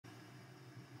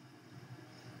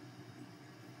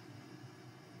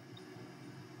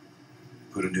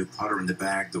put a new putter in the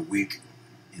bag the week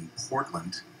in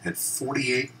Portland. Had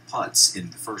 48 putts in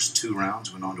the first 2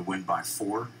 rounds. Went on to win by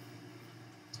 4.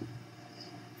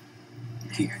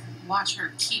 Watch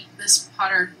her keep this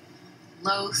putter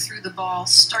low through the ball.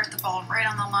 Start the ball right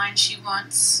on the line she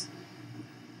wants.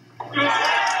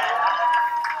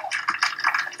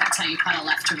 That's how you putt a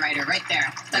left to righter, right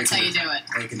there. That's how you do it.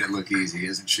 Making it look easy,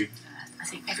 isn't she? I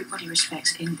think everybody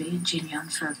respects Inby and Jin Young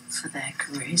for their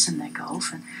careers and their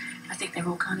golf, and I think they're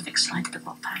all kind of excited at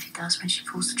what Patty does when she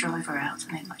pulls the driver out.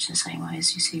 I mean, much in the same way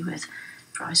as you see with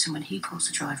Bryson when he pulls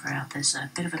the driver out. There's a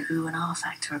bit of an ooh and ah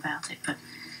factor about it, but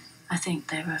I think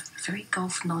they're a very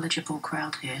golf knowledgeable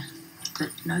crowd here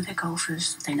that know their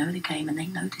golfers, they know the game, and they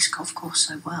know this golf course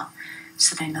so well,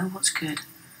 so they know what's good,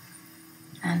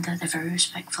 and they're very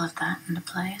respectful of that and the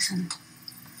players. And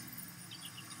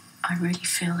I really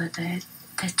feel that they're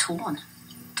torn,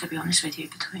 to be honest with you,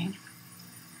 between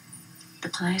the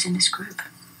players in this group.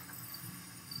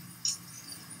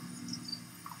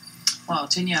 Well,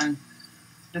 Jin Young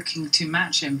looking to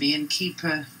match Inby and keep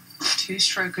a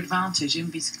 2-stroke advantage.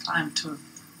 Inby's climbed to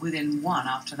within 1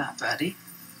 after that birdie.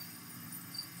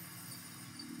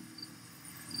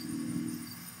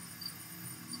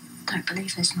 Don't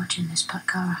believe there's much in this putt,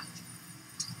 Cara.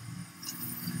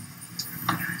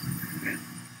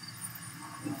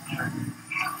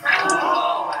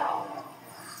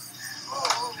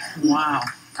 Wow.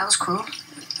 That was cruel.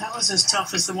 That was as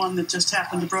tough as the one that just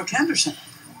happened to Brooke Henderson.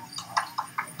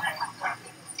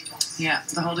 Yeah,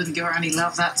 the hole didn't give her any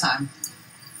love that time.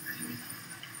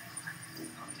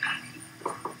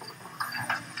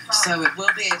 So it will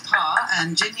be a par,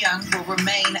 and Jin Young will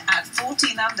remain at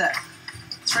 14 under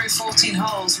through 14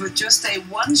 holes with just a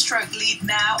 1-stroke lead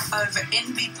now over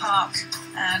Inby Park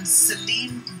and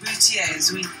Celine Boutier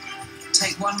as we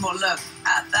take one more look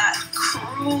at that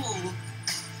cruel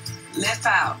lip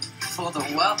out for the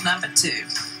world number 2.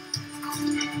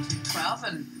 12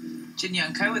 and Jin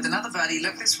Young Ko with another birdie.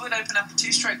 Look, this would open up a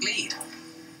 2-stroke lead.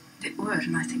 It would,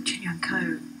 and I think Jin Young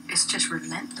Ko is just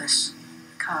relentless,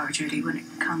 Cara, Judy, when it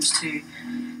comes to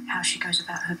how she goes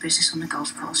about her business on the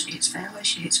golf course. She hits fairways,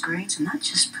 she hits greens, and that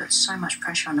just puts so much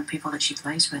pressure on the people that she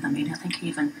plays with. I mean, I think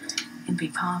even Inby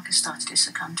Park has started to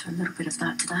succumb to a little bit of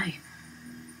that today.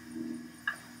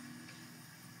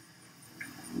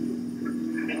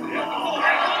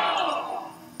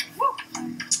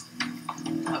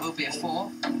 That will be a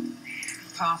 4.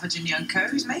 Par for Jin Young Ko,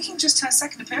 who's making just her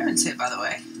 2nd appearance here, by the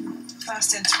way.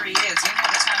 First in 3 years. The only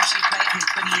other time she played here,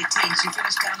 2018, she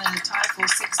finished down in a tie for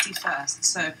 61st.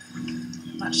 So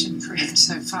much improved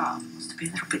so far. It's to be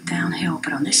a little bit downhill,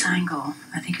 but on this angle,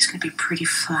 I think it's going to be pretty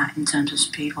flat in terms of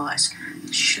speed-wise.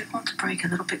 Should want to break a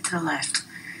little bit to the left.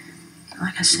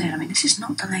 Like I said, I mean, this is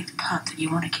not the length putt that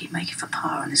you want to keep making for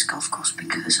par on this golf course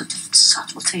because of the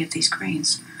subtlety of these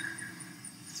greens.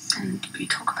 And you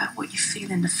talk about what you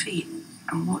feel in the feet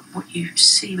and what you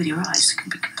see with your eyes can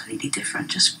be completely different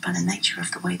just by the nature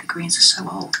of the way the greens are so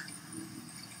old.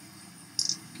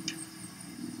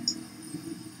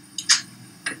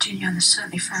 But Jin Young has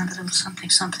certainly found a little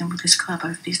something with his club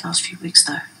over these last few weeks,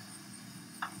 though.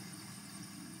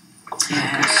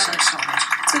 Yeah, so solid.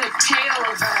 It's been a tale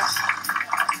of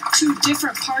 2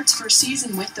 different parts for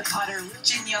season with the putter.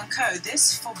 Jin Young Ko,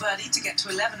 this for birdie to get to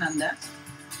 11 under.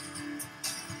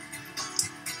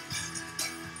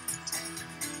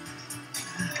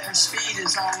 Her speed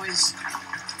is always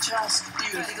just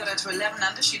beautiful. Got her to 11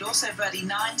 under. She'd also birdie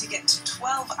 9 to get to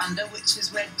 12 under, which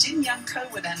is where Jin Young Ko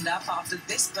would end up after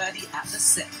this birdie at the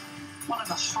 6th. One of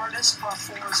the hardest par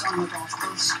 4s on the golf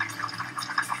course.